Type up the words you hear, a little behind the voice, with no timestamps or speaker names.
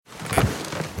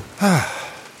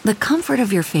The comfort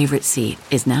of your favorite seat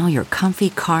is now your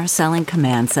comfy car selling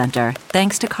command center,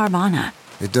 thanks to Carvana.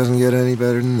 It doesn't get any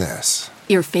better than this.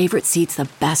 Your favorite seat's the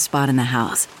best spot in the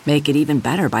house. Make it even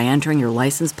better by entering your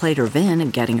license plate or VIN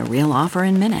and getting a real offer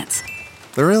in minutes.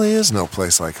 There really is no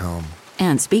place like home.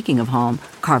 And speaking of home,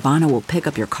 Carvana will pick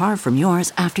up your car from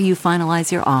yours after you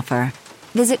finalize your offer.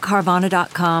 Visit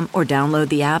Carvana.com or download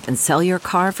the app and sell your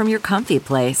car from your comfy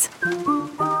place.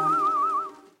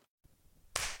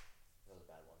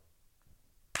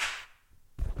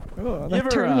 Oh, that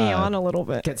turned me on a little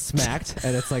bit. Get smacked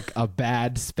and it's like a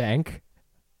bad spank.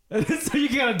 So you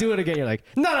gotta do it again. You're like,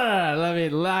 no,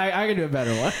 I can do a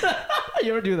better one.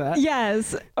 You ever do that?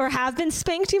 Yes, or have been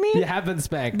spanked. You mean? You have been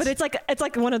spanked. But it's like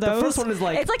one of those. The first one is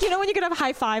like, it's like, you know, when you could have a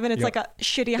high five and it's like a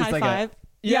shitty high like five.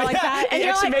 Yeah, like that. And it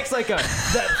actually makes like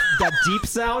that deep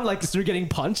sound, like you're getting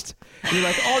punched. And you're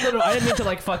like, oh no, I didn't mean to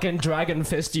like fucking dragon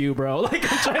fist you, bro. Like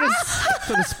I'm trying to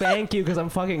sort of spank you because I'm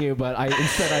fucking you, but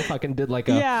instead I fucking did like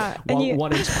a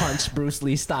 1 inch punch, Bruce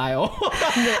Lee style,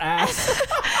 on your ass.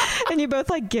 And you both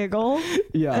like giggle.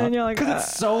 Yeah, and you're like, because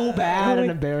it's so bad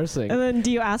and embarrassing. And then do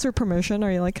you ask for permission?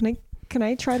 Are you like, can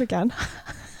I try it again?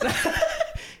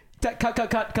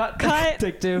 Cut.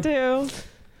 Take two.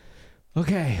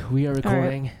 Okay, we are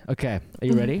recording. Right. Okay, are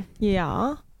you ready?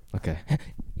 Yeah. Okay.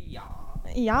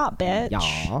 Yeah, bitch.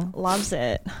 Yeah. Loves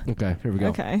it. Okay, here we go.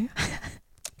 Okay.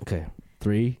 Okay,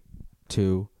 3,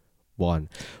 2, 1.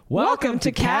 Welcome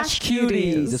to Cash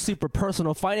Cuties, the super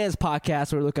personal finance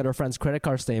podcast where we look at our friends' credit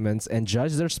card statements and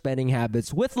judge their spending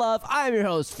habits with love. I'm your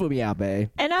host, Fumi Abe.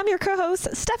 And I'm your co-host,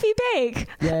 Steffi Bake.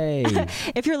 Yay.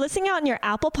 If you're listening out on your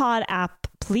Apple Pod app,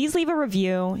 please leave a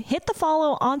review, hit the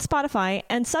follow on Spotify,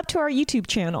 and sub to our YouTube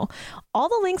channel. All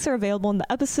the links are available in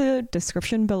the episode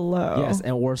description below. Yes,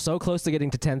 and we're so close to getting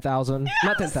to 10,000. Yes!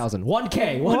 Not 10,000.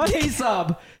 1K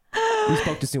sub. We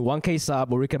spoke to soon. 1K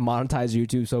sub where we can monetize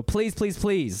YouTube. So please,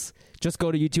 just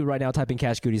go to YouTube right now, type in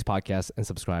Cash Cuties Podcast, and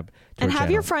subscribe to and our have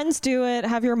channel. Your friends do it.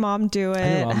 Have your mom do it.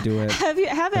 Have your mom do it.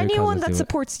 Have anyone that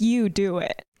supports you do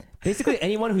it. Basically,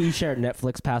 anyone who you share a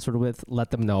Netflix password with, let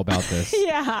them know about this.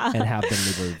 Yeah. And have them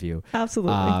leave a review.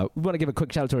 Absolutely. We want to give a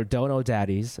quick shout out to our Dono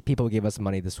Daddies, people who gave us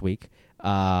money this week.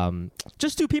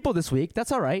 Just 2 people this week.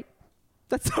 That's all right.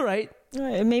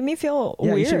 It made me feel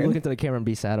weird. You should look into the camera and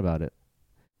be sad about it.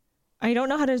 I don't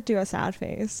know how to do a sad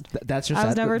face. That's your I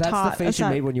was never That's taught the face you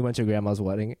made when you went to your grandma's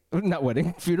wedding. Not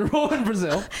wedding, funeral in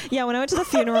Brazil. Yeah, when I went to the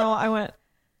funeral, I went...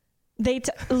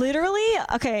 literally,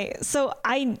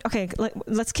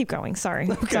 let's keep going. Sorry.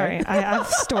 I have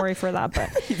a story for that, but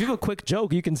if you have a quick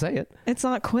joke, you can say it. It's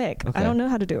not quick. Okay. I don't know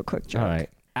how to do a quick joke. All right.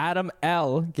 Adam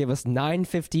L gave us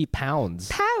 £9.50. Pounds?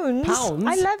 Pounds?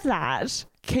 I love that.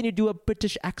 Can you do a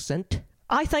British accent?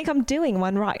 I think I'm doing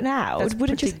one right now. That's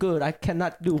pretty good. I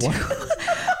cannot do one.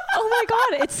 Oh my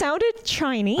god, it sounded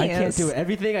Chinese. I can't do it.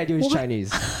 Everything I do is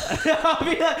Chinese.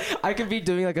 I could be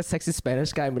doing like a sexy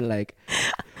Spanish guy and be like,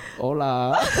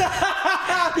 hola.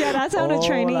 Yeah, that sounded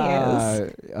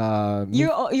Chinese.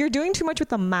 You're doing too much with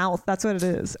the mouth. That's what it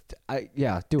is.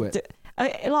 Do it.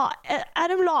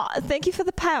 Adam Law, thank you for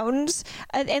the pounds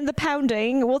and the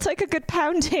pounding. We'll take a good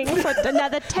pounding for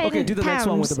another 10 Okay, do the pounds. next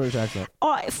one with the British accent.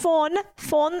 All right, Fawn,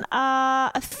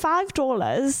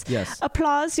 $5. Yes.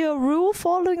 Applies your rule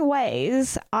following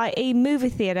ways, i.e. movie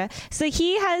theater. So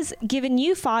he has given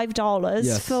you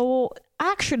 $5 for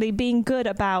actually being good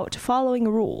about following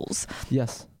rules.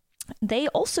 Yes. They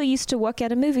also used to work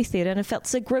at a movie theater and it felt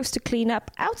so gross to clean up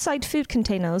outside food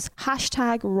containers.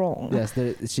 #wrong. Yes,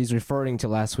 she's referring to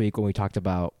last week when we talked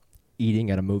about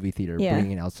eating at a movie theater,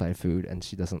 bringing in outside food, and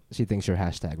she thinks you're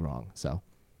 #wrong. So,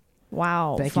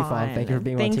 wow. Thank you, Fawn. Thank you for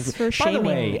being on Team Fumi. For shaming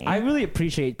me. I really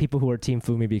appreciate people who are Team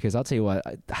Fumi because I'll tell you what,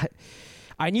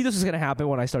 I knew this was going to happen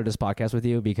when I started this podcast with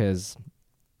you because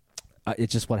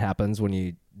it's just what happens when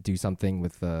you do something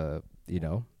with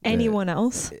anyone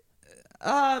else.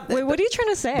 Wait, what are you trying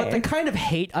to say? But the kind of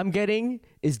hate I'm getting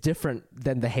is different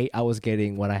than the hate I was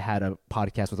getting when I had a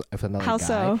podcast with another guy. How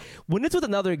so? When it's with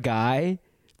another guy,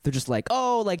 they're just like,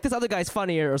 oh, like this other guy's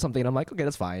funnier or something. And I'm like, okay,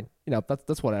 that's fine.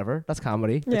 That's whatever. That's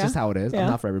comedy. Yeah. It's just how it is. Yeah. I'm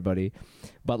not for everybody.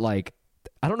 But like,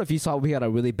 I don't know if you saw, we got a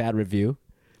really bad review.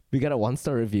 We got a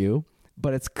 1-star review,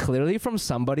 but it's clearly from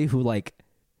somebody who like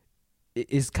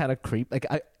is kind of creepy. Like,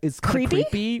 it's kind of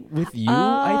creepy with you,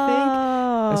 I think.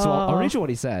 And so I'll read you what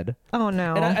he said. Oh,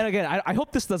 no. And again, I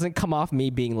hope this doesn't come off me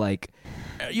being like,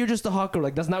 you're just a hawker.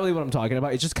 Like, that's not really what I'm talking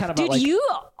about. It's just kind of about, Dude, you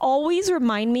always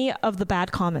remind me of the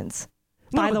bad comments,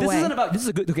 by the way. This is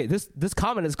a good, okay, this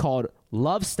comment is called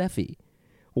Love Steffi.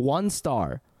 1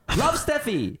 star. Love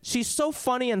Steffi. She's so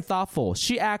funny and thoughtful.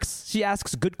 She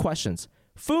asks good questions.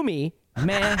 Fumi,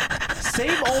 Man,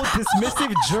 same old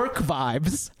dismissive jerk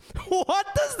vibes. What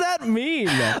does that mean?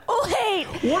 Wait,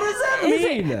 What does that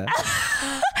mean?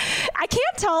 I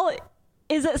can't tell.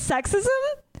 Is it sexism?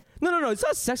 No, it's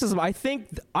not sexism. I think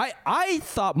I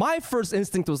thought my first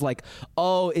instinct was like,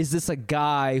 oh, is this a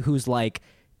guy who's like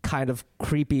kind of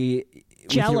creepy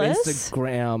Jealous? with your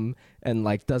Instagram and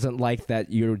like doesn't like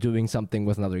that you're doing something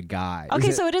with another guy?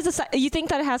 Okay, so it is you think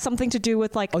that it has something to do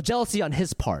with like Oh, jealousy on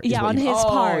his part. Yeah, on his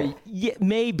part. Yeah,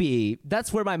 maybe.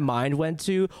 That's where my mind went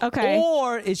to. Okay.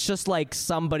 Or it's just like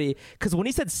somebody, because when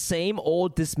he said same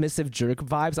old dismissive jerk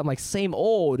vibes, I'm like, same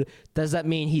old, does that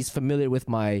mean he's familiar with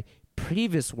my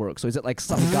previous work? So is it like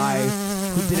some guy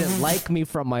who didn't like me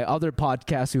from my other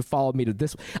podcast who followed me to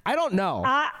this? I don't know.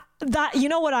 that. You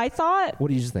know what I thought? What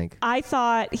do you think? I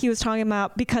thought he was talking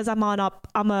about because I'm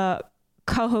a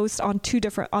co-host on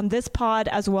on this pod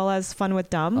as well as Fun with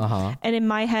Dumb, and in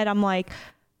my head I'm like,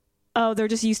 oh, they're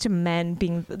just used to men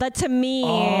being that to me,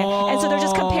 and so they're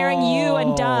just comparing you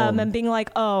and Dumb and being like,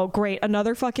 oh, great,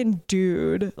 another fucking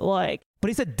dude, like. But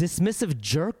he said dismissive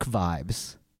jerk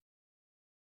vibes.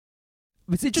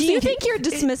 It's Do interesting. you think you're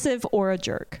dismissive or a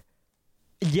jerk?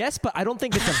 Yes, but I don't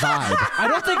think it's a vibe. I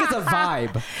don't think it's a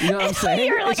vibe. You know what I'm saying?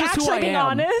 You're like it's just who actually I being am.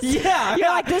 honest. Yeah, You're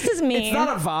like, this is me. It's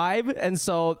not a vibe, and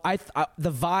so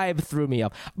the vibe threw me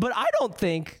off. But I don't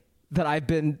think that I've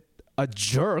been a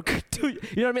jerk to you.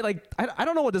 Know what I mean? Like I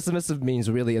don't know what dismissive means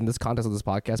really in this context of this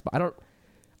podcast, but I don't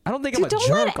think I'm a don't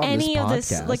jerk let on any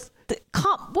this of podcast. this like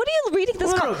what are you reading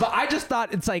this? No, but I just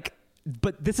thought it's like,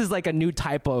 but this is like a new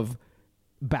type of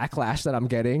backlash that I'm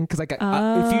getting, because like if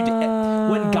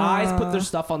when guys put their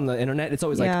stuff on the internet, it's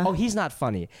always Yeah. like, oh, he's not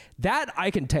funny. That I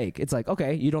can take. It's like,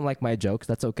 okay, you don't like my jokes,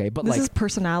 that's okay, but This like is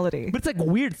personality. but it's like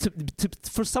weird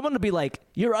for someone to be like,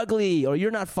 you're ugly or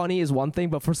you're not funny is one thing,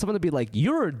 but for someone to be like,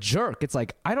 you're a jerk, it's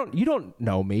like, you don't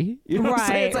know me. You know what I'm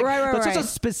saying? It's like, Right, that's right. such a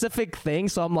specific thing.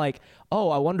 So I'm like,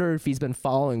 oh, I wonder if he's been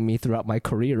following me throughout my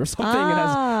career or something and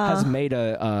has made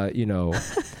a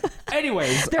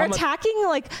Anyways, They're attacking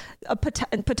like a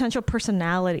potential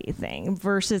personality thing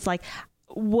versus like,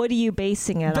 what are you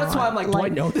basing it that's on? why I'm like, do I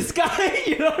know this guy?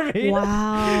 You know what I mean?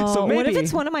 Wow. So what if maybe-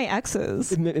 it's one of my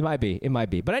exes? It might be.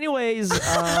 But anyways,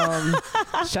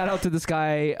 shout out to this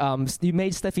guy. You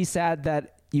made Steffi sad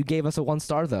that you gave us a 1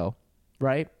 star though,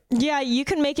 right? Yeah, you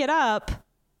can make it up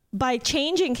by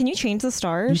changing. Can you change the You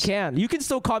stars? can. You can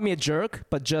still call me a jerk,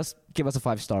 but just give us a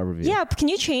 5-star review. Yeah, can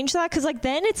you change that? Because like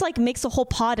then it's like makes the whole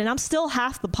pod, and I'm still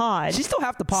half the pod. She's still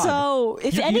half the pod. So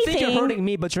if you anything, think you're hurting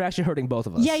me, but you're actually hurting both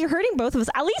of us. Yeah, you're hurting both of us.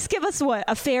 At least give us what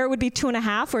a fair would be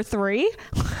 2.5 or 3. Yeah, you Is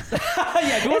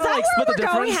that like where split we're the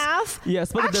going? difference? Half? Yeah,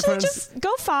 split the Actually, difference. just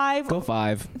go 5. Go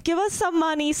 5. Give us some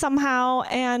money somehow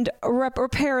and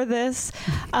repair this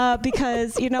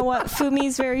because you know what,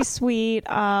 Fumi's very sweet.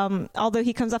 Although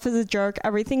he comes off as a jerk,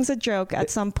 everything's a joke at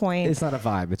some point. It's not a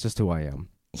vibe. It's just who I am.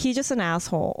 He's just an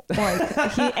asshole, like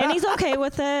and he's okay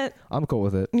with it. I'm cool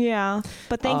with it. Yeah,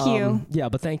 but thank you. Yeah,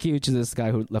 but thank you to this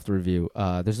guy who left a review.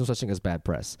 There's no such thing as bad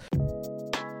press.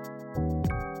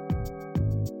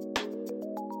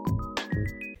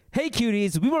 Hey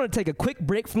cuties, we want to take a quick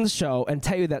break from the show and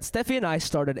tell you that Steffi and I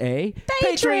started a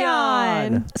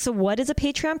Patreon. So what is a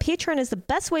Patreon? Patreon is the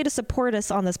best way to support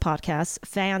us on this podcast.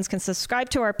 Fans can subscribe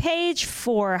to our page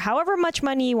for however much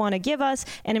money you want to give us,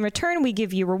 and in return we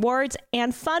give you rewards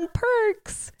and fun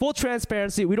perks. Full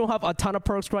transparency, we don't have a ton of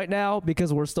perks right now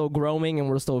because we're still growing and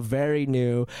we're still very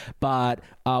new, but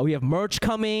we have merch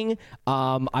coming.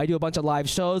 I do a bunch of live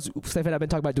shows. Steffi and I have been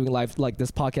talking about doing live, like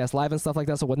this podcast live and stuff like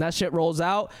that. So when that shit rolls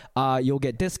out, you'll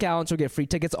get discounts, you'll get free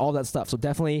tickets, all that stuff. So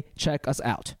definitely check us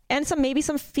out. And maybe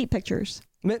some feet pictures.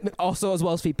 Also, as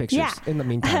well as feet pictures. Yeah. In the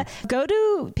meantime, Go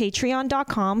to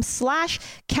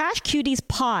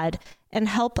patreon.com/cashcutiespod and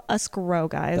help us grow,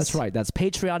 guys. that's right. That's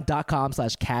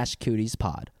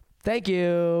patreon.com/cashcutiespod. Thank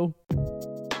you.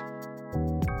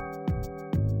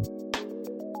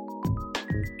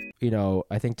 You know,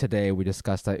 I think today we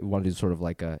discussed that we want to do sort of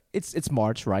like it's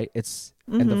March, right? It's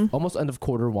almost end of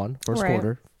quarter one, first Right.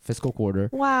 quarter, fiscal quarter.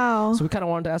 Wow. So we kind of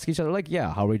wanted to ask each other, like,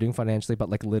 yeah, how are we doing financially? But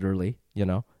like literally, you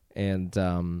know? And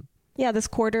Yeah, this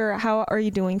quarter, how are you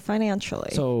doing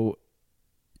financially? so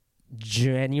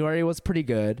January was pretty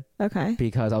good Okay.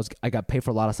 because I got paid for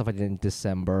a lot of stuff I did in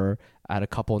December. I had a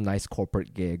couple nice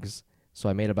corporate gigs. So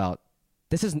I made about,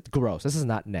 this is gross. This is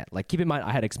not net. Like, keep in mind,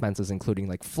 I had expenses, including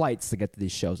like flights to get to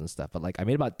these shows and stuff. But like, I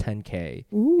made about $10K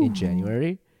in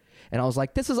January. And I was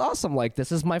like, this is awesome. Like,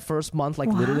 this is my first month, like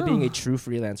literally being a true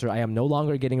freelancer. I am no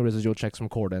longer getting residual checks from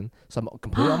Corden. So I'm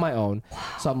completely on my own.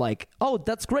 So I'm like, oh,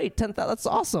 that's great. 10,000. That's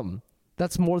awesome.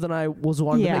 That's more than I was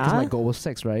wanting to make because Yeah. my goal was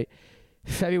 6, right?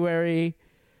 February,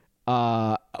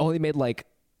 I only made like,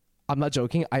 I'm not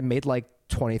joking, I made like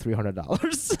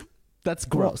 $2,300. That's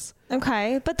gross.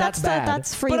 Okay, but that's bad.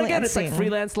 that's freelancing. But again, it's like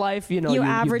freelance life. You know, you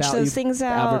average those things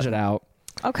out. Average it out.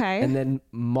 Okay. And then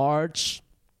March,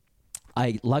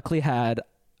 I luckily had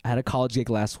a college gig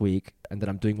last week, and then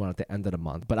I'm doing one at the end of the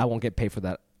month. But I won't get paid for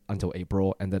that until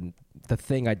April. And then the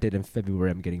thing I did in February,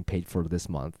 I'm getting paid for this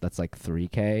month. That's like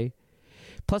 $3,000.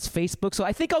 Plus Facebook, so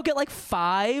I think I'll get like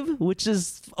 5, which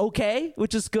is okay,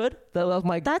 which is good. That was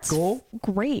my goal.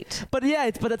 Great. But yeah,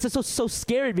 that's so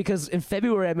scary because in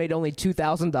February I made only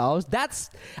 $2,000.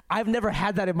 I've never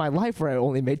had that in my life where I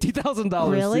only made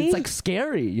 $2,000. Really? It's like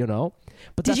scary, you know.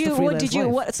 But did that's you? the freelance Did you?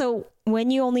 life. What? So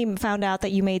when you only found out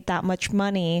that you made that much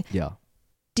money, Yeah.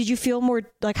 did you feel more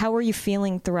like how were you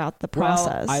feeling throughout the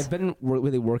process? Well, I've been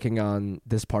really working on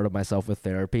this part of myself with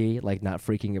therapy, like not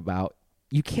freaking about.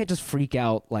 You can't just freak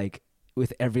out like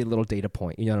with every little data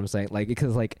point. You know what I'm saying? Like,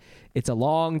 because like it's a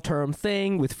long-term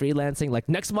thing with freelancing. Like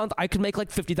next month I could make like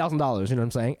 $50,000. You know what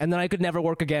I'm saying? And then I could never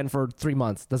work again for 3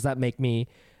 months. Does that make me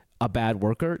a bad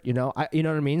worker? You know, you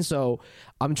know what I mean? So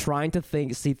I'm trying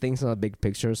to see things in a big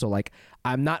picture. So like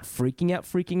I'm not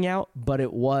freaking out, but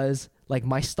it was like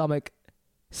my stomach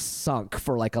sunk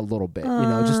for like a little bit, you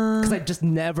know, just because I just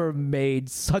never made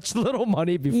such little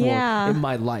money before in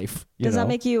my life. Does that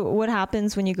make you? What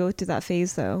happens when you go through that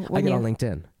phase though? I get on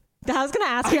LinkedIn. I was gonna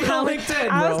ask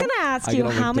you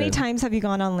how many times have you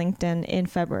gone on LinkedIn in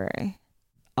February?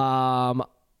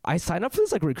 I signed up for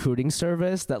this like recruiting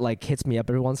service that like hits me up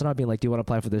every once in a while being like, do you want to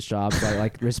apply for this job? So I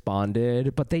like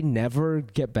responded, but they never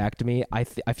get back to me. I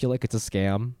feel like it's a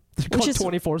scam. Which is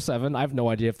 24/7. I have no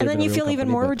idea if they're. And then you feel even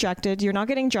more rejected. You're not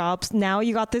getting jobs. Now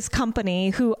you got this company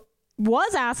who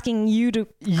was asking you to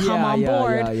come on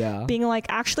board, being like,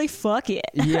 actually, fuck it.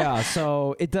 Yeah.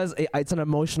 So it's an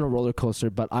emotional roller coaster,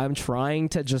 but I'm trying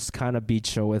to just kind of be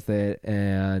chill with it,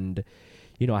 and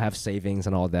you know, I have savings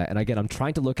and all that. And again, I'm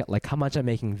trying to look at like how much I'm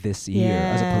making this year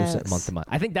as opposed to month to month.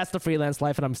 I think that's the freelance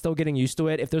life, and I'm still getting used to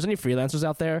it. If there's any freelancers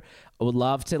out there, I would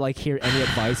love to like hear any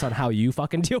advice on how you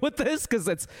fucking deal with this, because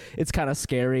it's kind of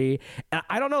scary. And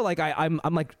I don't know, like I'm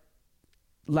like,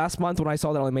 last month when I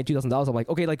saw that I only made $2,000, I'm like,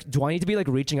 okay, like, do I need to be like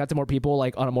reaching out to more people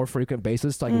like on a more frequent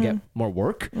basis so I can get more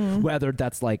work, whether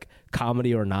that's like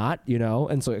comedy or not, you know?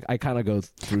 And so I kind of go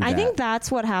through that. I think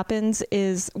that's what happens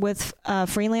is with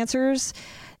freelancers.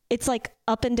 It's like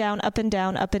up and down, up and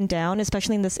down, up and down,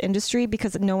 especially in this industry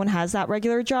because no one has that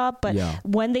regular job. But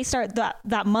when they start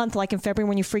that month, like in February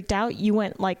when you freaked out, you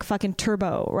went like fucking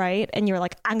turbo, right? And you're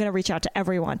like, I'm going to reach out to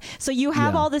everyone. So you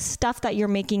have all this stuff that you're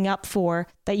making up for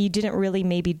that you didn't really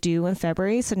maybe do in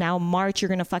February. So now March, you're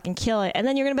going to fucking kill it. And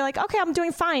then you're going to be like, okay, I'm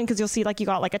doing fine. Because you'll see like you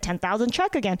got like a 10,000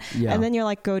 check again. Yeah. And then you're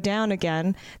like, go down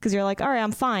again because you're like, all right,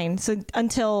 I'm fine. So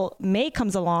until May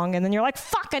comes along and then you're like,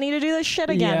 fuck, I need to do this shit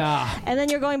again. Yeah. And then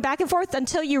you're going back and forth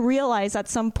until you realize at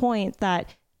some point that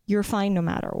you're fine no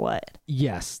matter what.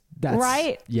 Yes. That's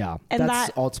right. Yeah. And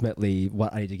that's ultimately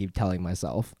what I need to keep telling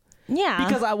myself. Yeah.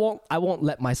 Because I won't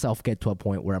let myself get to a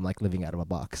point where I'm like living out of a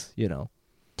box, you know?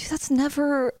 Dude, that's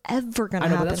never ever gonna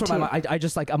happen. That's where I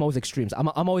just like, I'm always extremes. I'm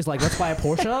always like, let's buy a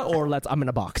Porsche or I'm in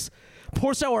a box.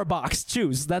 Porsche or a box,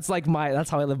 choose. That's like that's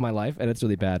how I live my life, and it's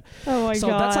really bad. Oh my god. So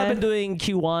that's how I've been doing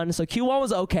Q1. So Q1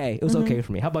 was okay. It was okay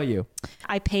for me. How about you?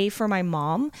 I pay for my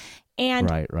mom, and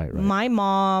right. My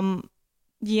mom,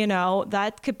 you know,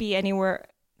 that could be anywhere.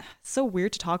 So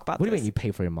weird to talk about. What do you mean you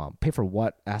pay for your mom? Pay for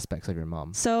what aspects of your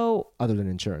mom? So other than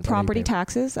insurance, property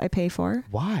taxes, I pay for.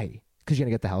 Why? Because you're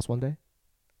gonna get the house one day.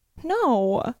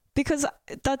 No, because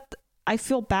I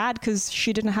feel bad because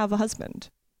she didn't have a husband.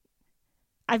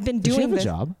 I've been doing this. Does she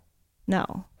have a job?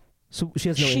 No. So she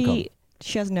has no income?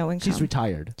 She has no income. She's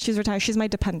retired. She's my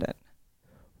dependent.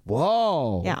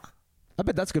 Whoa. Yeah. I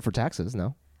bet that's good for taxes,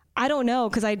 no? I don't know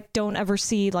because I don't ever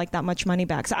see like that much money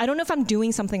back. So I don't know if I'm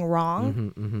doing something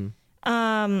wrong.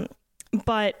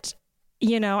 But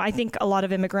you know, I think a lot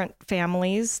of immigrant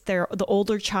families, they're the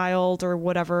older child or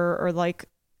whatever, or like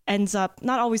ends up,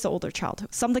 not always the older child.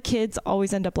 Some of the kids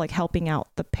always end up like helping out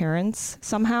the parents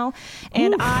somehow.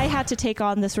 And I had to take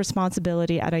on this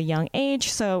responsibility at a young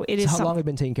age. So it is. How long have you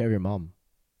been taking care of your mom?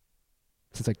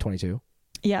 Since like 22?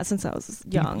 Yeah, since I was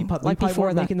young. You like before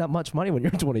weren't making that much money when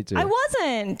you're 22. I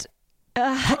wasn't.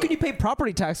 How can you pay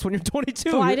property tax when you're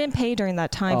 22? Well, I didn't pay during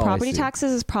that time. Property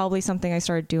taxes is probably something I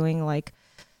started doing like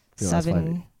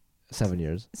 7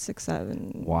 years, 6,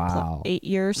 7, wow, 8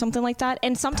 years, something like that.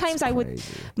 And sometimes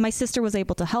my sister was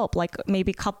able to help, like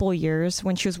maybe a couple years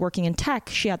when she was working in tech,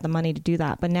 she had the money to do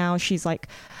that. But now she's like,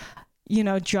 you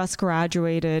know, just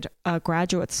graduated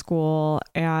graduate school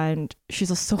and she's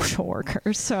a social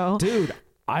worker. So dude,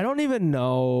 I don't even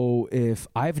know if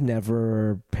I've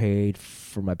never paid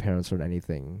for my parents or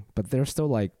anything, but they're still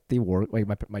like, they work, like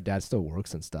my dad still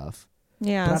works and stuff.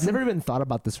 Yeah. But I've never even thought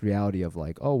about this reality of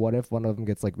like, oh, what if one of them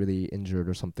gets like really injured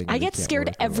or something? I get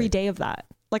scared every day of that.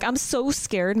 Like, I'm so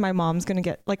scared my mom's going to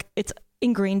get, like, it's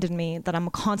ingrained in me that I'm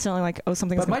constantly like, oh,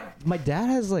 something's But my dad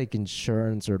has like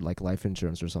insurance or like life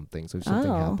insurance or something. So if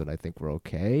something happened, I think we're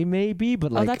okay, maybe.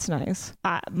 But like, oh, that's nice.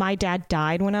 My dad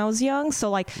died when I was young, so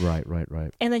like, right.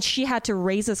 And then she had to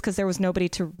raise us because there was nobody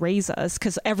to raise us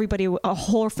because everybody, a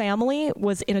whole family,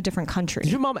 was in a different country.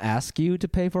 Did your mom ask you to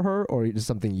pay for her, or is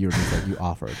something you're just like you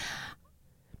offered?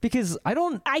 Because I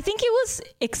think it was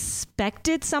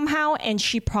expected somehow, and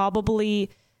she probably.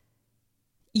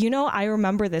 I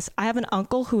remember this. I have an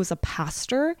uncle who is a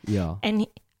pastor. Yeah. And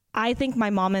I think my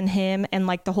mom and him and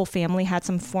like the whole family had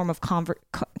some form of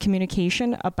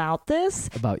communication about this.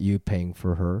 About you paying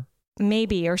for her?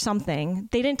 Maybe, or something.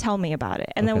 They didn't tell me about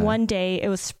it. And then one day it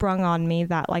was sprung on me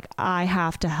that like I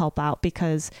have to help out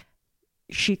because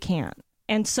she can't.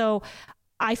 And so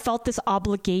I felt this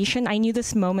obligation. I knew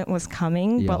this moment was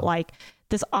coming, but like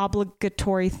this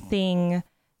obligatory thing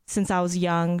since I was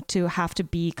young to have to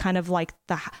be kind of like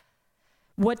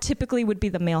what typically would be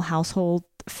the male household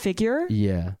figure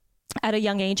at a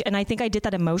young age. And I think I did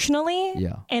that emotionally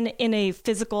and in a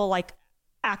physical, like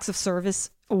acts of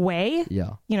service way,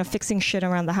 fixing shit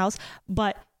around the house.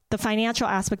 But the financial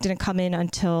aspect didn't come in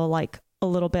until like a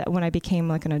little bit when I became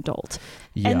like an adult.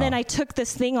 And then I took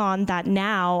this thing on that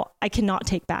now I cannot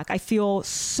take back. I feel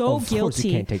so guilty. Of course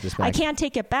you can't take this back. I can't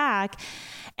take it back.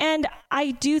 And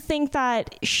I do think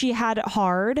that she had it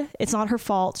hard. It's not her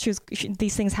fault.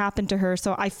 These things happened to her.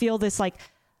 So I feel this like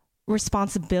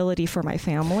responsibility for my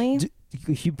family.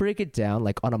 If you break it down,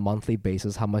 like on a monthly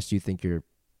basis, how much do you think you're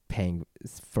paying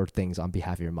for things on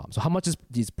behalf of your mom? So how much is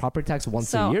property tax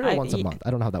once a year or once a month? I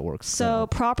don't know how that works. So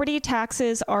property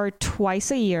taxes are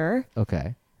twice a year.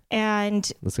 Okay.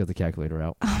 And let's get the calculator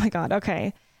out. Oh my God.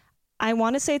 Okay. I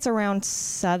want to say it's around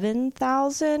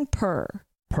 7,000 per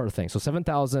thing. So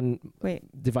 7,000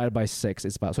 divided by 6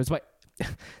 is about, so it's like,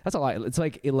 that's a lot. It's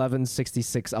like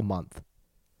 1,166 a month.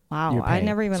 Wow. I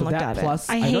never even looked at it.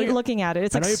 I hate looking at it.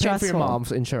 It's like stressful. You're paying for your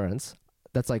mom's insurance.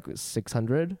 That's like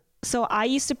 600. So I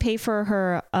used to pay for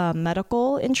her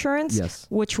medical insurance,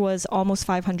 which was almost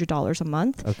 $500 a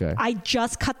month. Okay. I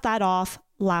just cut that off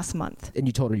last month. And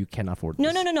you told her you cannot afford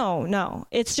this? No.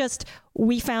 It's just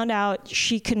we found out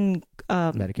she can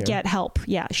get help.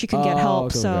 Yeah, she could get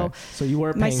help. Okay. So you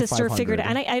were paying my sister 500. figured,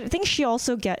 and I think she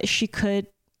also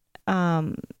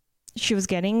she was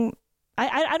getting.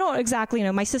 I don't exactly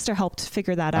know. My sister helped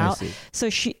figure that out. So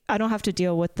I don't have to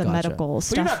deal with the medical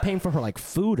stuff. But you're not paying for her like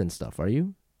food and stuff, are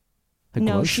you? Like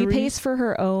no, groceries? She pays for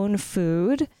her own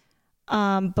food.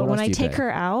 But when I take her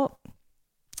out,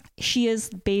 she is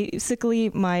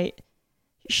basically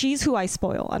she's who I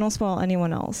spoil. I don't spoil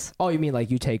anyone else. Oh, you mean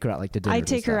like you take her out like to dinner? I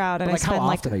take her out, and like I spend how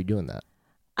often are you doing that?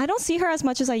 I don't see her as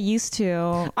much as I used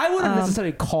to. I wouldn't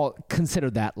necessarily consider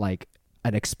that like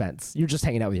an expense. You're just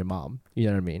hanging out with your mom. You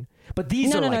know what I mean? But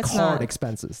these are like hard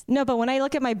expenses. No, but when I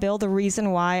look at my bill, the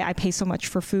reason why I pay so much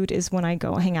for food is when I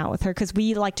go hang out with her because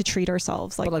we like to treat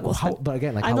ourselves. Like, but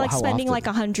again, like I'm how spending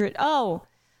often? like $100. Oh,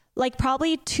 like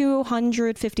probably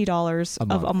 $250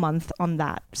 a month on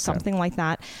that, something like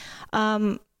that.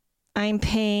 I'm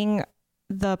paying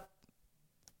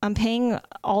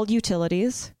all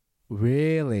utilities.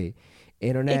 Really?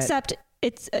 Internet? Except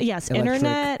it's electric,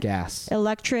 internet,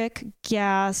 electric,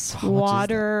 gas,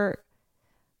 water.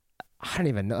 I don't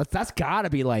even know. That's gotta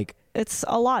be like it's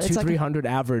a lot. It's $200-300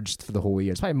 averaged for the whole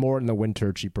year. It's probably more in the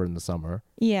winter, cheaper in the summer.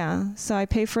 Yeah, so I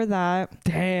pay for that.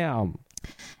 Damn.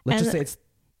 Let's just say it's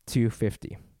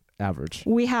 $250 average.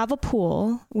 We have a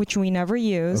pool which we never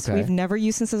use. Okay. We've never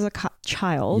used since as a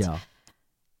child. Yeah.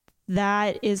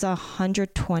 That is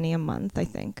 $120 a month, I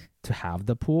think. To have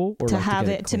the pool, or to like have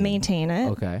to it to maintain it.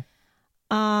 Okay.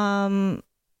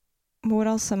 What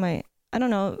else am I? I don't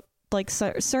know. Like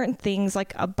certain things,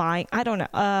 like buying. I don't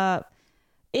know.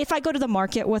 If I go to the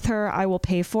market with her, I will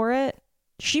pay for it.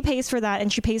 She pays for that,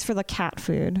 and she pays for the cat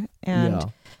food. And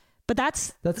but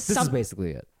this is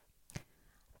basically it.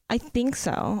 I think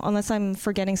so, unless I'm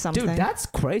forgetting something. Dude, that's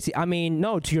crazy. I mean,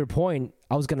 no, to your point,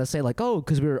 I was gonna say like, oh,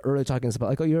 because we were earlier talking about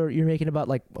like, oh, you're making about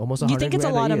like almost $100,000. You think it's a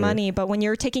lot of money, but when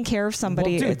you're taking care of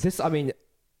somebody, well, dude, I mean.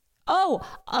 Oh,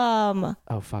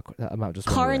 fuck! That amount just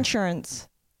car insurance.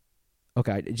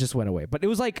 Okay, it just went away, but it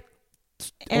was like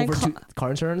car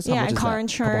insurance. Yeah, and car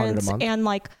insurance, and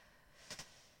like,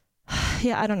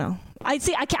 yeah, I don't know. I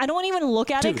don't even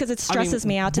look at it because it stresses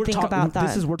me out to think about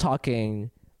that. We're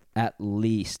talking at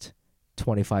least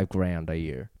 $25,000 a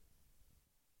year.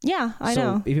 Yeah, I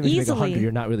know. Even if you make Easily. 100,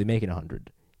 you're not really making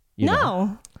 100.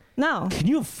 No. Can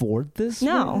you afford this?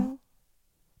 No.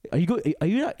 Right now? Are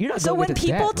you not? So going when into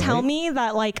people debt, tell right? me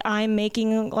that like I'm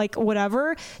making like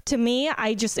whatever, to me,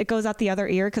 it goes out the other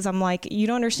ear because I'm like, you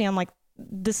don't understand. Like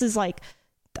this is like,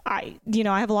 I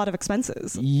have a lot of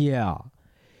expenses. Yeah.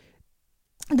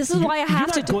 This is why I have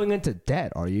You're to. not going into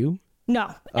debt, are you?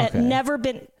 No, Okay. never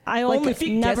been. I Like, only if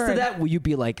it never. gets to that, will you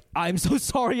be like, I'm so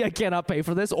sorry, I cannot pay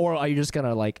for this, or are you just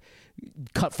gonna like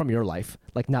cut from your life,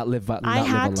 like not live? I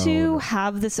had to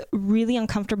have this really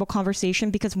uncomfortable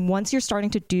conversation because once you're starting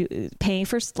to pay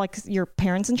for like your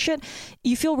parents and shit,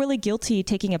 you feel really guilty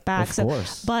taking it back. Of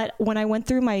course. But when I went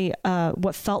through my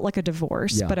what felt like a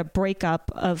divorce, Yeah. but a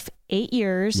breakup of 8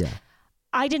 years, Yeah.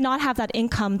 I did not have that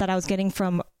income that I was getting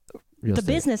from Real the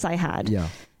estate. business I had. Yeah.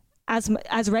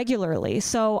 As regularly.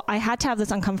 So I had to have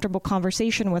this uncomfortable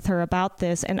conversation with her about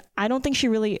this. And I don't think she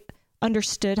really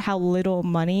understood how little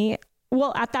money.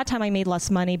 Well, at that time I made less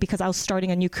money because I was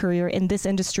starting a new career in this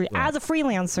industry as a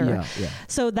freelancer. Yeah, yeah.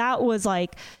 So that was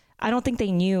like, I don't think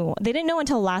they knew. They didn't know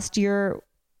until last year,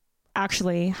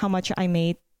 actually, how much I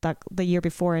made the year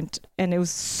before. And it was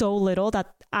so little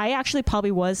that I actually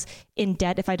probably was in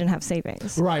debt if I didn't have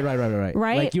savings. Right.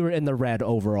 Right? Like you were in the red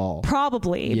overall.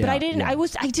 Probably, Yeah, but I didn't. yeah.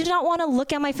 I did not want to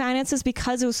look at my finances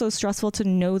because it was so stressful to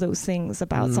know those things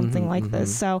about something like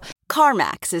this. So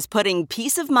CarMax is putting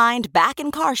peace of mind back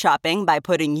in car shopping by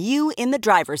putting you in the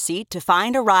driver's seat to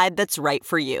find a ride that's right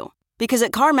for you. Because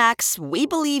at CarMax, we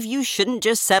believe you shouldn't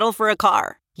just settle for a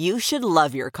car. You should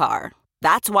love your car.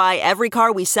 That's why every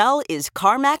car we sell is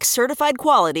CarMax certified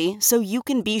quality, so you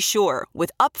can be sure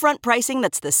with upfront pricing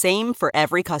that's the same for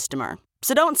every customer.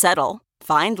 So don't settle.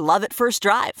 Find love at first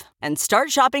drive and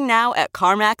start shopping now at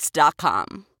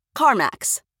CarMax.com.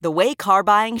 CarMax, the way car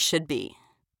buying should be.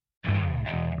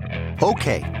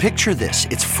 Okay, picture this.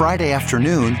 It's Friday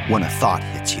afternoon when a thought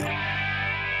hits you.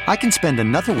 I can spend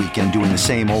another weekend doing the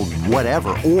same old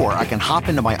whatever, or I can hop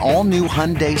into my all-new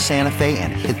Hyundai Santa Fe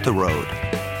and hit the road.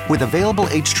 With available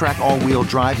H-Track all-wheel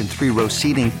drive and 3-row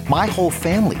seating, my whole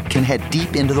family can head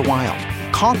deep into the wild.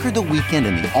 Conquer the weekend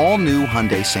in the all-new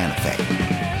Hyundai Santa Fe.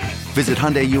 Visit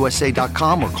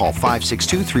HyundaiUSA.com or call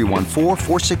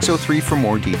 562-314-4603 for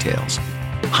more details.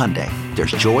 Hyundai,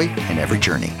 there's joy in every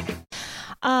journey.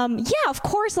 yeah, of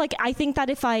course. Like, I think that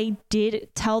if I did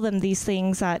tell them these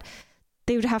things that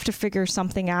they would have to figure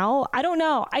something out. I don't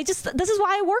know. This is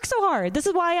why I work so hard. This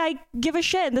is why I give a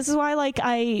shit. This is why, like,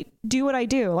 I do what I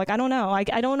do. Like, I don't know. I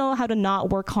don't know how to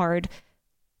not work hard.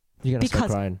 You're going to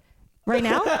start crying. Right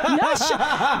now? No,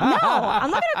 I'm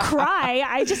not going to cry.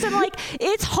 I just am like,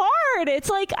 it's hard. It's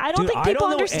like, I don't think people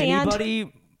understand. I don't know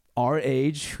anybody our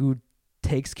age who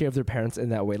takes care of their parents in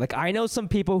that way. Like, I know some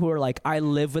people who are like, I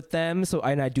live with them,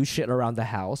 and I do shit around the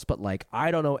house, but like,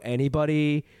 I don't know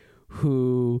anybody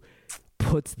who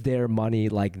puts their money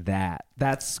like that.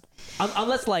 That's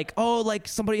unless like, oh, like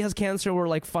somebody has cancer, we're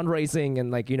like fundraising and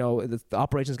like, you know, the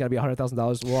operation's got to be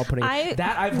 $100,000. We're all putting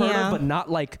that I've heard of, but not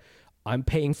like I'm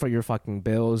paying for your fucking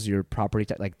bills, your property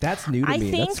tax. Like, that's new to me.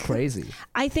 That's crazy.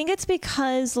 I think it's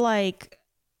because like,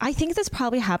 I think this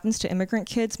probably happens to immigrant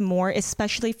kids more,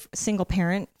 especially single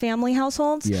parent family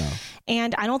households. Yeah.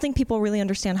 And I don't think people really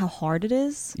understand how hard it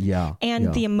is. Yeah.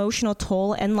 And the emotional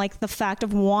toll and like the fact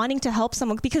of wanting to help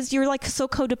someone because you're like so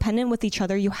codependent with each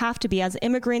other. You have to be as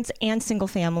immigrants and single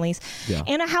families. Yeah.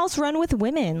 And a house run with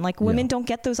women. Like women don't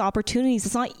get those opportunities.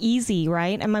 It's not easy,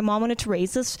 right? And my mom wanted to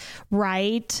raise us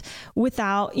right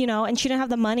without, you know, and she didn't have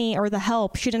the money or the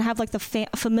help. She didn't have like the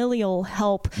familial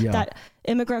help that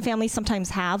immigrant families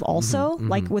sometimes have also,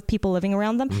 like with people living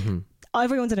around them.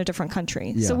 Everyone's in a different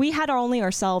country. So we had only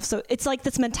ourselves. So it's like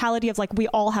this mentality of like, we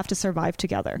all have to survive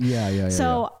together.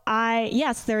 So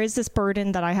yes, there is this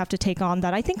burden that I have to take on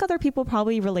that I think other people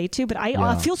probably relate to, but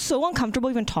I feel so uncomfortable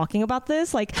even talking about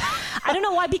this. Like, I don't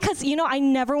know why, because, you know, I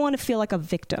never want to feel like a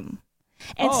victim.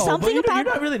 And something but about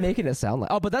you're not really making it sound like.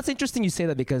 Oh, but that's interesting you say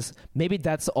that because maybe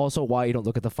that's also why you don't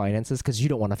look at the finances because you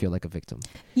don't want to feel like a victim.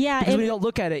 Yeah, because when you don't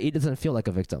look at it, it doesn't feel like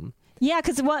a victim. Yeah,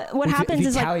 because what happens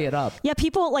is tally like it up. Yeah,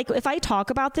 people like if I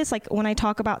talk about this, like when I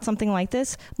talk about something like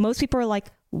this, most people are like,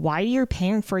 "Why are you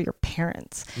paying for your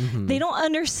parents?" They don't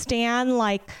understand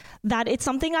like that it's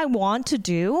something I want to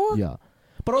do. Yeah,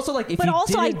 but also like if you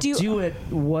didn't do it,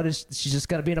 what is she just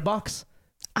got to be in a box?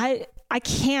 I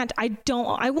can't. I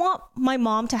don't. I want my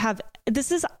mom to have.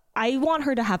 I want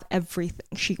her to have everything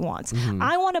she wants.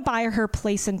 I want to buy her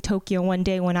place in Tokyo one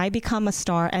day when I become a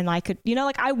star and I could, you know,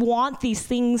 like I want these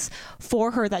things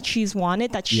for her that she's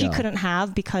wanted that she couldn't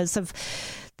have because of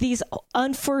these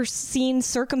unforeseen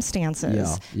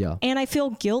circumstances. Yeah. And I feel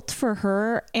guilt for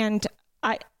her. And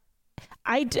I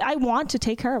I want to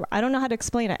take care of her. I don't know how to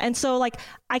explain it. And so like,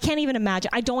 I can't even imagine.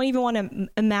 I don't even want to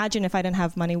imagine if I didn't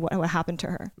have money, what happened to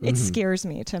her. It scares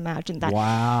me to imagine that.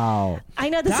 Wow. I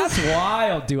know That's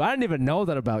wild, dude. I didn't even know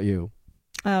that about you.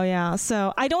 Oh yeah.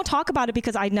 So I don't talk about it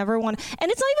because I never want,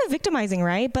 and it's not even victimizing,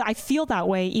 right? But I feel that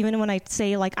way even when I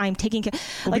say like I'm taking care.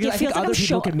 Like it feels like other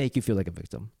people can make you feel like a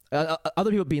victim.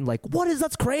 Other people being like,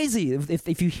 that's crazy.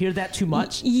 If you hear that too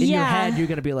much in your head, you're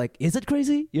gonna be like, is it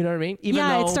crazy? You know what I mean? Even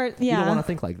though you don't want to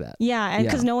think like that. Yeah, and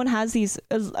because no one has these.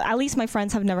 At least my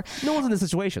friends have never. No one's in this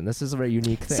situation. This is a very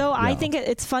unique thing. So I think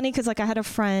it's funny because like I had a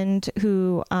friend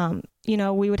who,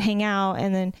 we would hang out,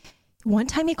 and then one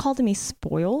time he called me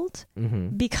spoiled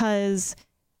because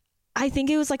I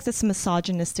think it was like this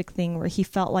misogynistic thing where he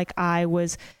felt like I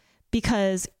was,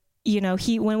 because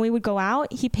when we would go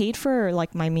out, he paid for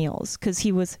like my meals because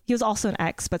he was also an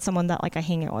ex, but someone that like I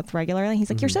hang out with regularly. He's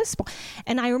like, you're so spoiled.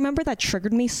 And I remember that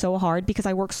triggered me so hard because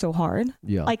I work so hard.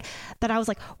 Yeah. Like that I was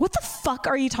like, what the fuck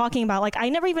are you talking about? Like I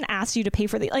never even asked you to pay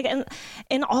for the, like,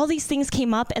 and all these things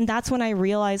came up. And that's when I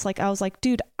realized, like, I was like,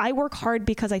 dude, I work hard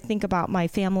because I think about my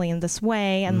family in this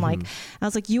way. And like, I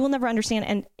was like, you will never understand.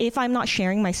 And if I'm not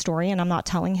sharing my story and I'm not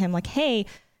telling him like, hey,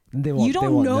 you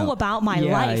don't know about my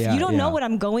life. You don't know what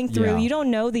I'm going through. You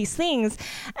don't know these things.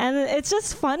 And it's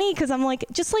just funny because I'm like,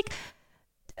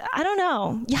 I don't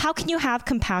know. How can you have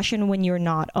compassion when you're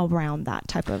not around that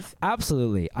type of...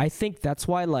 Absolutely. I think that's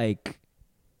why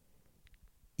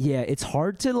it's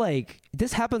hard to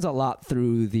this happens a lot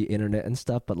through the internet and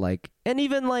stuff, but and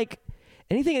even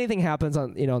anything happens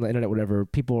on, on the internet, whatever,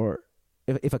 people are,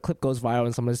 if a clip goes viral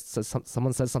and someone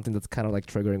says something that's kind of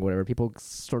triggering, whatever, people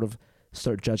sort of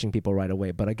start judging people right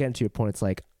away. But again, to your point, it's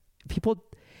like people,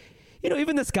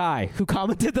 even this guy who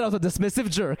commented that I was a dismissive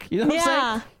jerk, you know what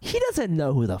I'm saying? He doesn't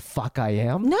know who the fuck I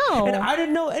am. No. And I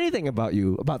didn't know anything about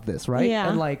you, about this, right? Yeah.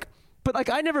 And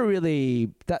but I never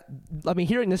really,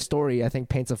 hearing this story, I think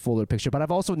paints a fuller picture, but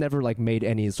I've also never made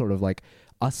any sort of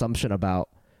assumption about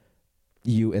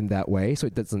you in that way. So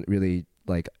it doesn't really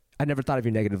I never thought of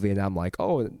you negatively, and now I'm like,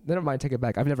 oh, never mind, take it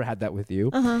back. I've never had that with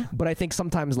you. But I think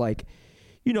sometimes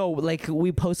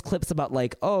we post clips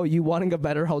about oh, you wanting a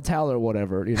better hotel or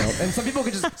whatever, and some people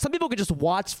could just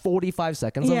watch 45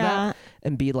 seconds of that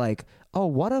and be like, oh,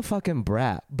 what a fucking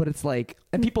brat. But it's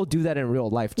and people do that in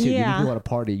real life too. You go at a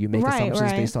party, you make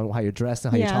assumptions based on how you're dressed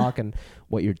and how you talk and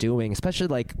what you're doing,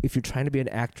 especially if you're trying to be an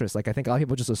actress. I think a lot of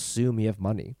people just assume you have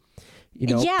money. Or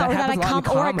that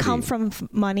I come from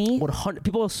money.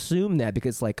 People assume that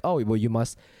because oh, well, you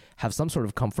must have some sort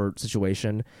of comfort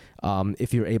situation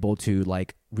if you're able to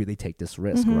really take this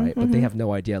risk, right? But they have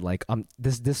no idea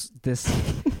this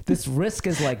risk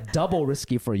is double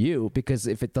risky for you, because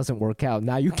if it doesn't work out,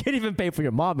 now you can't even pay for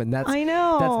your mom, and that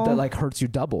hurts you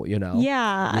double,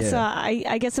 Yeah. So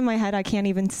I guess in my head I can't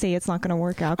even say it's not going to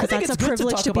work out, because that's a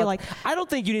privilege to be I don't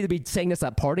think you need to be saying this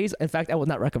at parties. In fact, I would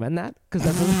not recommend that, because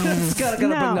that's gonna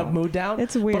bring the mood down.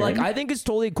 It's weird. But I think it's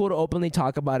totally cool to openly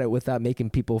talk about it without making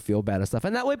people feel bad and stuff,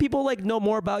 and that way people know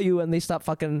more about you and they stop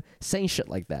fucking saying shit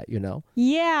like that,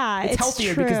 Yeah, it's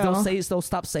healthier true. Because they'll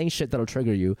stop saying shit that'll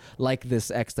trigger you, like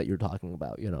this ex that you're talking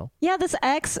about, Yeah, this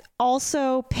ex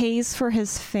also pays for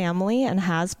his family and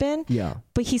has been. Yeah.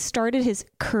 But he started his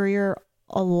career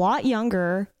a lot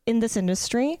younger in this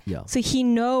industry. Yeah. So he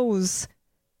knows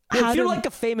if you're a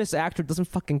famous actor,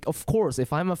 of course,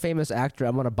 if I'm a famous actor,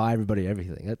 I'm going to buy everybody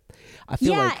everything. I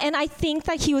feel and I think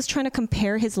that he was trying to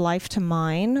compare his life to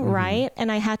mine, right?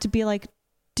 And I had to be like,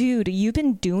 dude, you've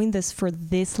been doing this for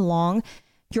this long.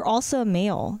 You're also a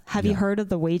male. Have you heard of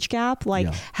the wage gap?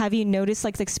 Have you noticed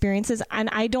the experiences? And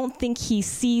I don't think he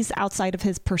sees outside of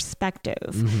his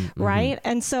perspective, right?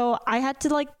 And so I had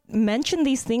to mention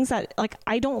these things that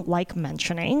I don't like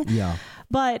mentioning. Yeah.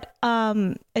 But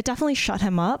it definitely shut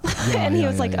him up. And he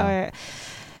was all right.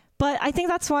 But I think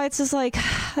that's why it's just I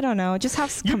don't know, just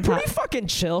have You're pretty fucking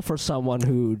chill for someone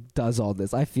who does all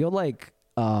this. I feel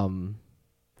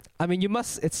you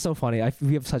must. It's so funny.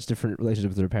 We have such different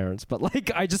relationships with our parents, but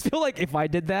I just feel if I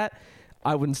did that,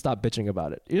 I wouldn't stop bitching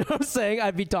about it. You know what I'm saying?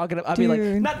 I'd be talking. I'd be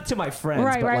not to my friends,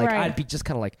 but I'd be just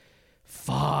kind of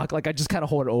fuck. I just kind of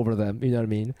hold it over them. You know what I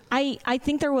mean? I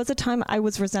think there was a time I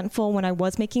was resentful when I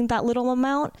was making that little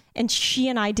amount, and she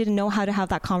and I didn't know how to have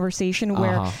that conversation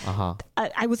where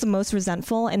I was the most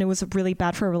resentful, and it was really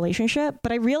bad for a relationship.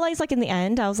 But I realized in the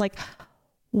end, I was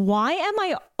why am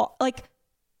I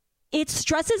it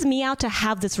stresses me out to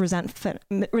have this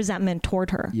resentment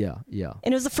toward her. Yeah, yeah.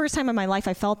 And it was the first time in my life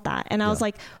I felt that. And I was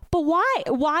like, but why?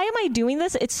 Why am I doing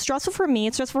this? It's stressful for me.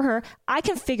 It's stressful for her. I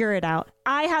can figure it out.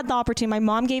 I had the opportunity. My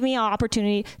mom gave me an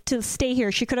opportunity to stay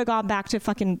here. She could have gone back to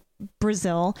fucking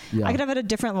Brazil. Yeah. I could have had a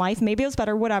different life. Maybe it was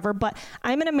better, whatever. But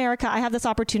I'm in America. I have this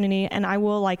opportunity and I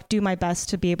will like do my best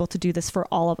to be able to do this for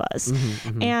all of us.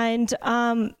 And,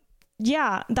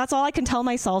 yeah, that's all I can tell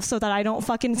myself so that I don't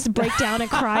fucking break down and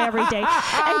cry every day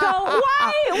and go,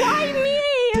 why me?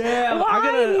 Damn, why I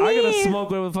gotta me?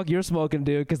 smoke whatever the fuck you're smoking,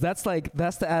 dude. Because that's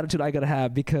the attitude I gotta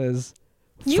have. Because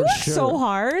you work so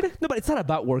hard. No, but it's not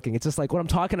about working. It's just like what I'm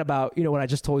talking about. You know, when I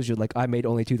just told you, like I made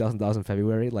only $2,000 in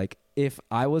February. Like if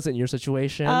I was in your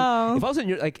situation, if I was in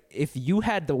your if you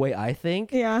had the way I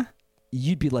think,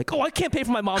 you'd be like, oh, I can't pay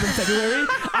for my mom in February.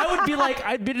 I would be like,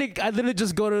 I'd literally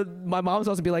just go to my mom's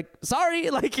house and be like, sorry,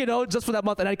 like, you know, just for that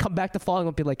month. And I'd come back the following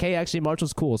and be like, hey, actually, March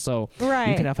was cool. So you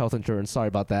can have health insurance. Sorry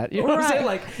about that. You know what I'm saying?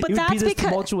 Like, but it would be this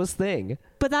tumultuous thing.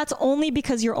 But that's only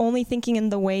because you're only thinking in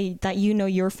the way that you know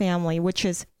your family, which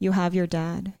is you have your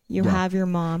dad, you have your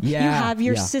mom, you have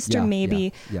your sister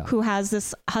maybe who has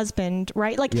this husband,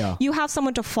 right? Like you have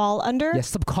someone to fall under. Yeah,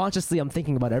 subconsciously I'm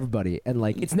thinking about everybody. And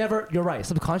like, it's never, you're right.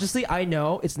 Subconsciously, I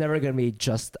know it's never going to be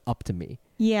just up to me.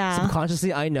 Yeah.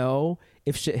 Subconsciously, I know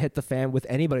if shit hit the fan with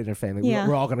anybody in their family,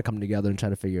 we're all going to come together and try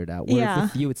to figure it out.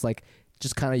 Whereas with you, it's like,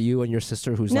 just kind of you and your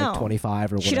sister who's like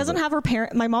 25 or whatever. She doesn't have her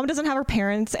parent. My mom doesn't have her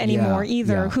parents anymore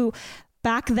either, who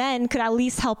back then could at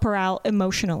least help her out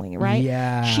emotionally, right?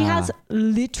 Yeah. She has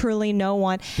literally no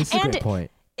one. That's a great point.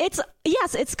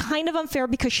 It's kind of unfair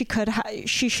because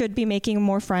she should be making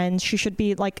more friends. She should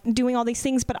be like doing all these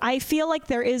things. But I feel like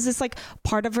there is this like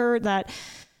part of her that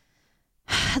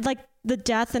like the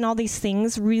death and all these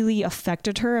things really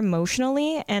affected her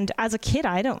emotionally. And as a kid,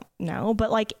 I don't know. But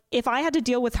like if I had to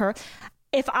deal with her,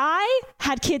 if I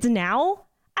had kids now,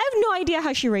 I have no idea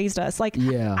how she raised us. Like,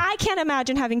 I can't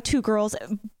imagine having two girls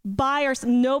by or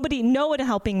no one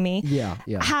helping me,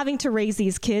 having to raise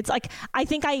these kids. Like, I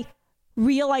think I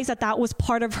realized that was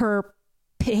part of her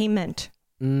payment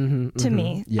to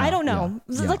me. I don't know.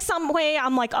 Like some way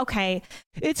I'm like, okay.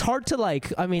 It's hard to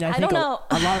like, I mean, I think a lot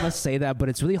of us say that, but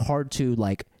it's really hard to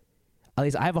like, at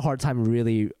least I have a hard time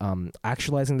really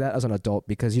actualizing that as an adult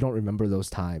because you don't remember those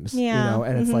times, you know,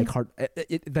 and it's like hard.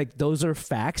 Like those are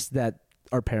facts that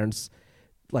our parents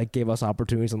like gave us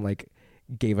opportunities and like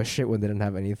gave us shit when they didn't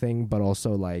have anything, but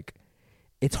also like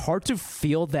it's hard to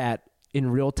feel that in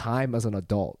real time as an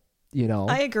adult, you know?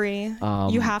 I agree.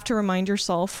 You have to remind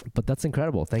yourself. But that's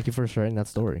incredible. Thank you for sharing that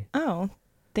story. Oh,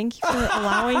 thank you for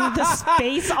allowing the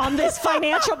space on this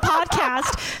financial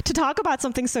podcast to talk about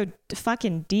something so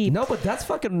fucking deep. No, but that's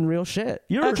fucking real shit.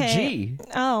 You're a G.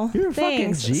 Oh, you're a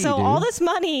thanks. fucking G, so dude. all this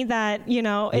money that, you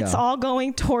know, it's all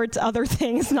going towards other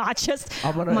things, not just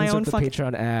I'm gonna my own the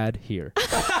Patreon ad here.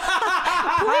 Please. Yeah,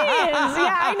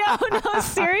 I know. No,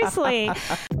 seriously.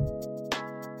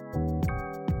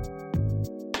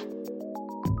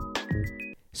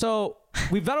 So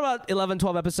we've done about 11,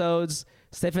 12 episodes.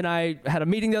 Steph and I had a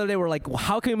meeting the other day. We're like, well,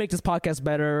 how can we make this podcast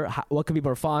better? What can be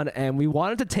more fun? And we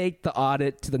wanted to take the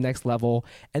audit to the next level.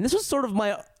 And this was sort of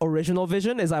my original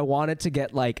vision is I wanted to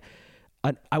get like,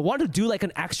 I wanted to do like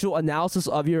an actual analysis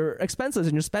of your expenses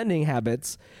and your spending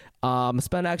habits.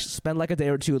 Spend like a day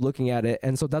or two looking at it.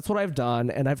 And so that's what I've done.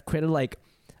 And I've created like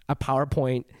a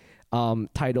PowerPoint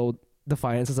titled The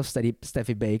Finances of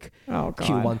Steffi Bake,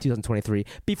 Q1 2023.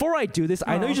 Before I do this,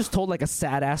 I know you just told like a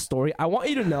sad ass story. I want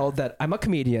you to know that I'm a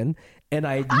comedian and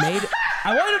I want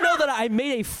you to know that I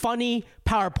made a funny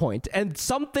PowerPoint and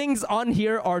some things on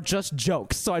here are just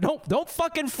jokes. So I don't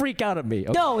fucking freak out at me.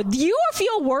 Okay? No, you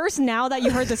feel worse now that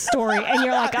you heard the story and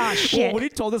you're like, oh shit. Well, when you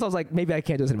told this, I was like, maybe I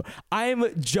can't do this anymore.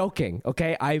 I'm joking.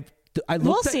 Okay. I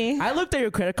looked at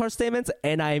your credit card statements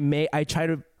and I try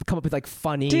to come up with like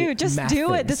funny just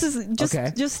do it. This is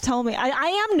just tell me.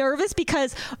 I am nervous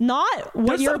because not what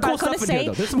There's you're cool about to say.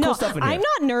 There's some cool stuff in here. I'm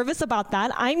not nervous about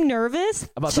that. I'm nervous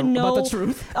about to know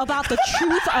about the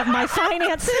truth of my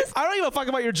finances. I don't even fuck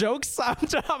about your jokes. I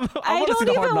don't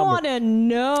even want to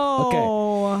know.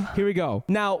 Okay, here we go.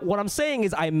 Now, what I'm saying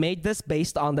is I made this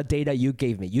based on the data you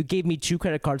gave me. You gave me 2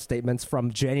 credit card statements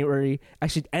from January,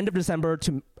 actually end of December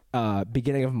to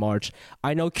beginning of March.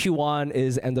 I know Q1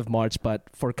 is end of March, but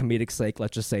for comedic sake,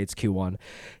 let's just say it's Q1.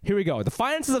 Here we go. The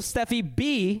Finances of Steffi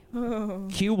B,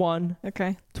 Q1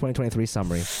 2023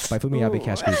 summary by Fumiabe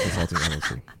Cash Group Consulting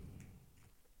LLC.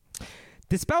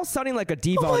 Despite sounding like a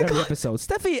diva on every episode,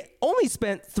 Steffi only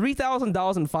spent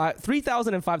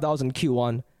 $3,005 in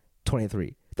Q1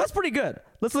 23. That's pretty good.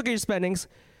 Let's look at your spendings.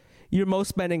 Your most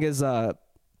spending is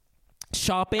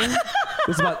shopping.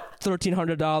 It's about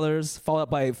 $1,300, followed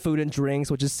by food and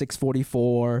drinks, which is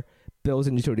 $644. Bills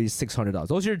and utilities, $600.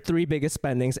 Those are your three biggest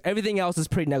spendings. Everything else is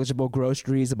pretty negligible.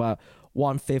 Groceries, about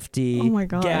 $150. Oh my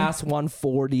God. Gas,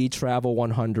 $140. Travel,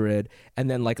 $100. And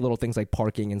then like little things like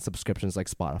parking and subscriptions like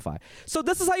Spotify. So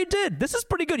this is how you did. This is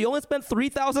pretty good. You only spent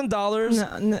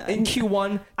 $3,000 in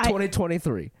Q1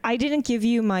 2023. I didn't give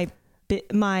you my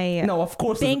no, of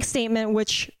course bank statement,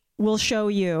 which will show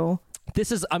you.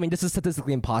 This is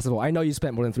statistically impossible. I know you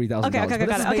spent more than $3,000. Okay, but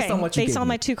this is based on what you based gave on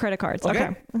me. my 2 credit cards.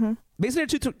 Okay. Mm-hmm. Based on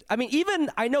your even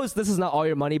I know this is not all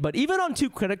your money, but even on 2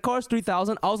 credit cards,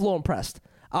 $3,000, I was a little impressed.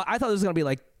 I thought it was gonna be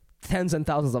like tens and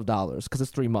thousands of dollars because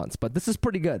it's 3 months, but this is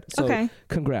pretty good. So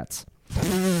congrats.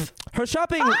 Her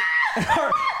shopping,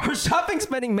 her shopping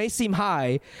spending may seem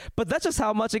high, but that's just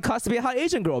how much it costs to be a hot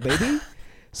Asian girl, baby.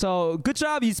 So good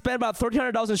job. You spent about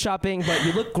 $1,300 in shopping, but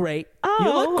you look great. Oh,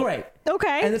 you look great.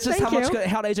 Okay. And it's just Thank how you. much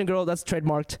hot Asian girl that's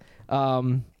trademarked.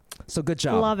 So good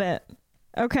job. Love it.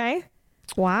 Okay.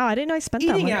 Wow, I didn't know I spent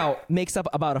that much. Eating out makes up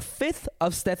about 1/5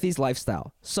 of Steffi's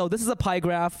lifestyle. So this is a pie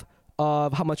graph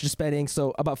of how much you're spending.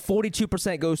 So about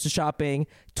 42% goes to shopping,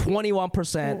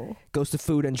 21% goes to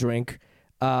food and drink,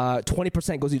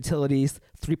 20% goes to utilities,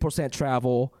 3%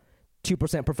 travel,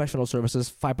 2% professional services,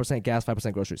 5% gas,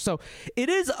 5% groceries. So it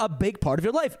is a big part of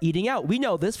your life, eating out. We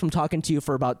know this from talking to you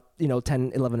for about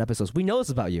 10, 11 episodes. We know this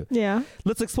about you. Yeah.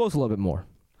 Let's expose a little bit more.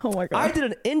 Oh my God. I did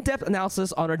an in-depth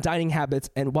analysis on our dining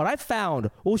habits, and what I found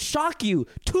will shock you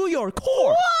to your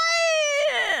core.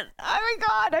 What? Oh my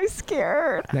God, I'm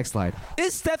scared. Next slide.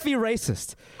 Is Steffi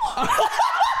racist?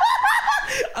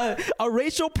 A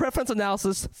racial preference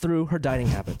analysis through her dining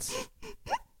habits.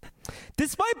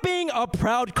 Despite being a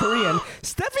proud Korean,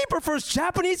 Steffi prefers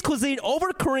Japanese cuisine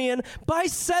over Korean by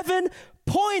 7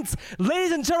 points.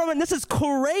 Ladies and gentlemen, this is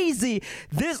crazy.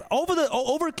 This over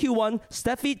Q1,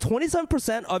 Steffi,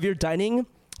 27% of your dining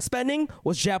spending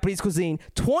was Japanese cuisine,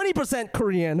 20%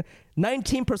 Korean,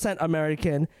 19%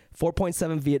 American,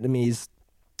 4.7 Vietnamese,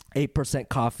 8%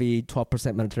 coffee,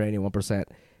 12% Mediterranean, 1%. 2%.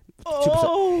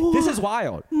 Oh, this is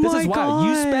wild. This is wild. God.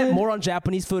 You spent more on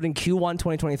Japanese food in Q1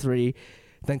 2023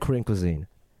 than Korean cuisine.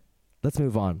 Let's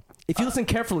move on. If you listen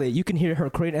carefully, you can hear her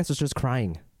Korean ancestors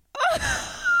crying.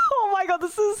 Oh my God,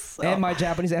 this is And my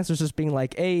Japanese ancestors being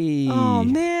like, hey. Oh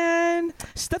man.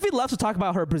 Steffi loves to talk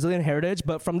about her Brazilian heritage,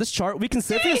 but from this chart, we can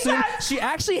safely assume she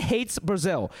actually hates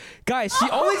Brazil. Guys, she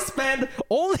only spent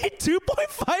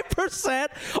 2.5%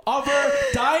 of her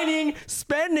dining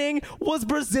spending was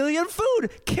Brazilian food.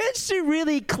 Can she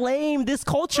really claim this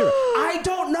culture? I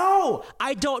don't know.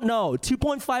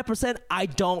 2.5%, I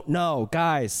don't know.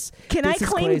 Guys, Can I this is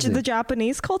claim crazy. the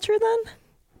Japanese culture then?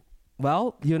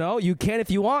 Well, you can if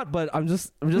you want, but I'm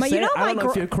just saying, I don't know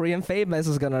if your Korean famous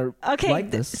is gonna like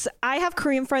this. I have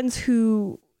Korean friends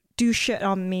who do shit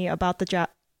on me about the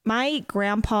My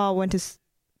grandpa went to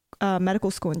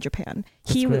medical school in Japan.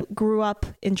 He grew up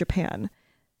in Japan.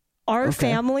 Our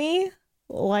family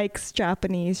likes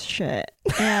Japanese shit,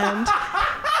 and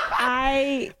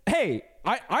I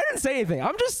didn't say anything.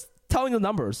 I'm just telling the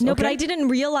numbers. No, okay? but I didn't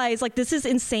realize this is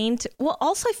insane.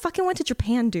 Also, I fucking went to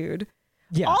Japan, dude.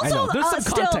 Yeah, also, I know. There's some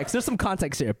still, context. There's some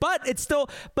context here, but it's still.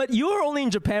 But you were only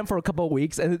in Japan for a couple of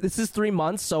weeks, and this is 3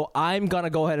 months. So I'm gonna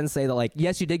go ahead and say that,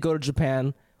 yes, you did go to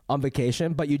Japan on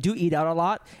vacation, but you do eat out a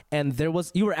lot, and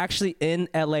you were actually in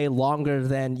LA longer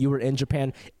than you were in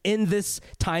Japan in this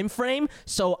time frame.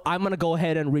 So I'm gonna go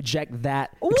ahead and reject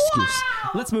that excuse.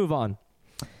 Let's move on.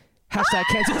 Hashtag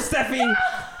cancel Steffi.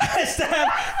 Hashtag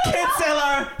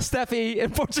cancelar Steffi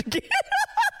in Portuguese.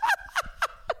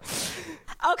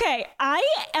 Okay, I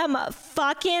am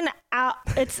fucking out.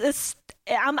 This is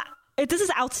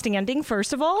outstanding.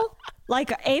 First of all,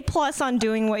 A+ on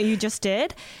doing what you just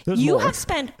did. There's more. Have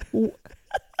spent.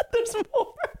 There's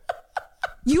more.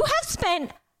 You have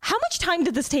spent. How much time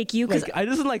did this take you? This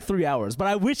is in 3 hours, but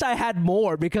I wish I had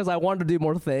more because I wanted to do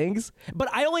more things. But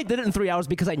I only did it in 3 hours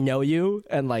because I know you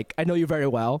and I know you very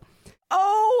well.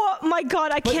 Oh my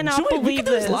God, I cannot believe we could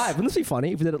do this. this live. Wouldn't this be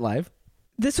funny if we did it live?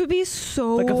 This would be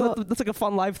so. That's a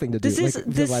fun live thing to do. This is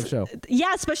a live show.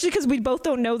 Yeah, especially because we both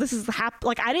don't know this is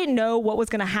I didn't know what was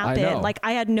going to happen. I know.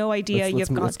 I had no idea.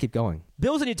 Let's keep going.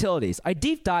 Bills and utilities. I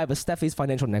deep dive of Steffi's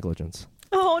financial negligence.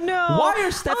 Oh no! Why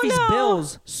are Steffi's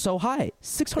bills so high?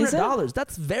 $600.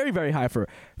 That's very, very high for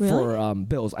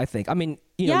bills. I think. I mean,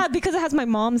 yeah, because it has my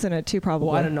mom's in it too. Probably.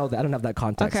 Well, I don't know that. I don't have that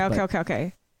context.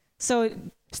 Okay. So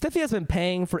Steffi has been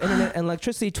paying for internet and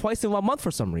electricity twice in 1 month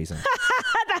for some reason.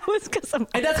 that was because of.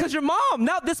 And that's because your mom.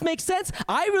 Now this makes sense.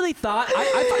 I really thought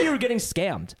I thought you were getting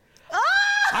scammed.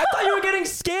 I thought you were getting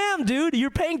scammed, dude. You're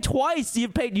paying twice. You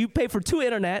pay for 2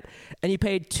 internet and you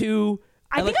paid 2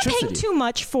 I think I'm paying too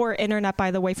much for internet,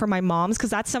 by the way, for my mom's,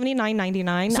 because that's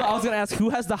 $79.99. So I was gonna ask, who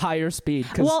has the higher speed?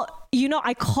 Well,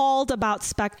 I called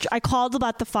about I called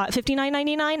about the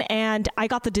 $59.99, and I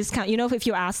got the discount. If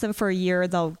you ask them for a year,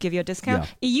 they'll give you a discount. Yeah.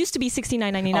 It used to be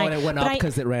 $69.99. Oh, and it went up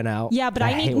because it ran out. Yeah, but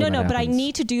I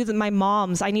need to do my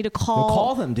mom's. I need to call. Well,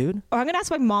 call them, dude. Or I'm gonna ask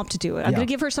my mom to do it. I'm gonna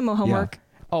give her some homework. Yeah.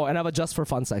 Oh, and I have a just for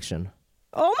fun section.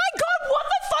 Oh my God! What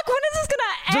the fuck? When is this gonna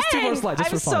end? Just 2 more slides.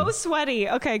 Just I'm for fun. so sweaty.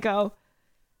 Okay, go.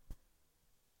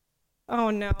 Oh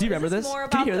no! Do you remember this?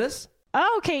 Can you hear this?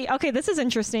 Oh, okay. This is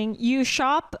interesting. You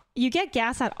get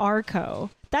gas at Arco.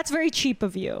 That's very cheap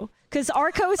of you, because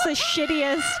Arco is the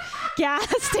shittiest gas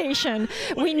station.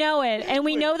 We know it, and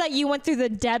we know that you went through the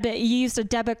debit. You used a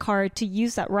debit card to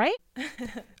use that, right?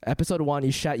 Episode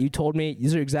 1, you told me,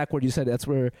 these are your exact words. You said that's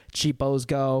where cheapos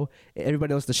go.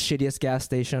 Everybody knows the shittiest gas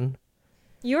station.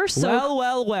 You're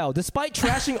so... Well. Despite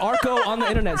trashing Arco on the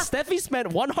internet, Steffi spent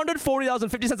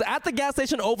 $140.50 at the gas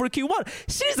station over Q1.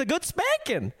 She's a good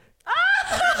spanking.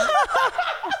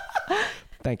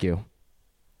 Thank you.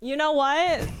 You know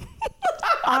what?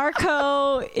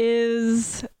 Arco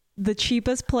is the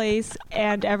cheapest place,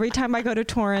 and every time I go to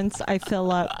Torrance, I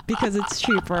fill up because it's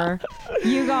cheaper.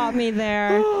 You got me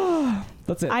there.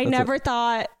 That's it. I never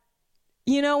thought...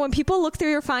 when people look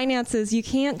through your finances, you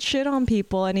can't shit on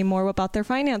people anymore about their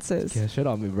finances. Yeah, shit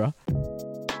on me, bro.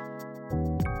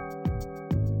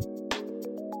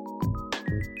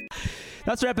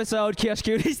 That's our episode, Kiosk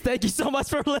Cuties. Thank you so much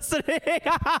for listening.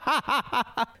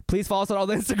 Please follow us on all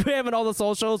the Instagram and all the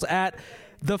socials at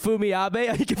The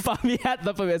Fumiabe. You can find me at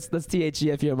The Fumiabe. That's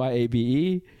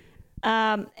THEFUMIABE.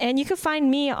 And you can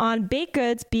find me on Baked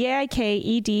Goods,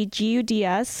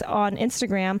 BAIKEDGUDS on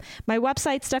Instagram. My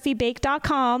website,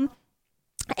 SteffiBake.com.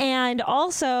 And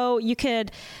also you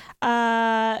could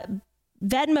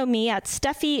Venmo me at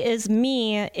Steffi is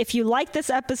me if you like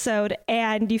this episode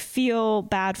and you feel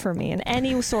bad for me in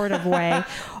any sort of way.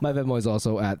 My Venmo is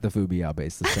also at The Fumiabe.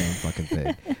 It's the same fucking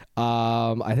thing.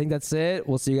 I think that's it.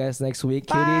 We'll see you guys next week,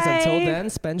 cuties. Until then,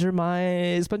 spend your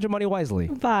money wisely.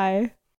 Bye.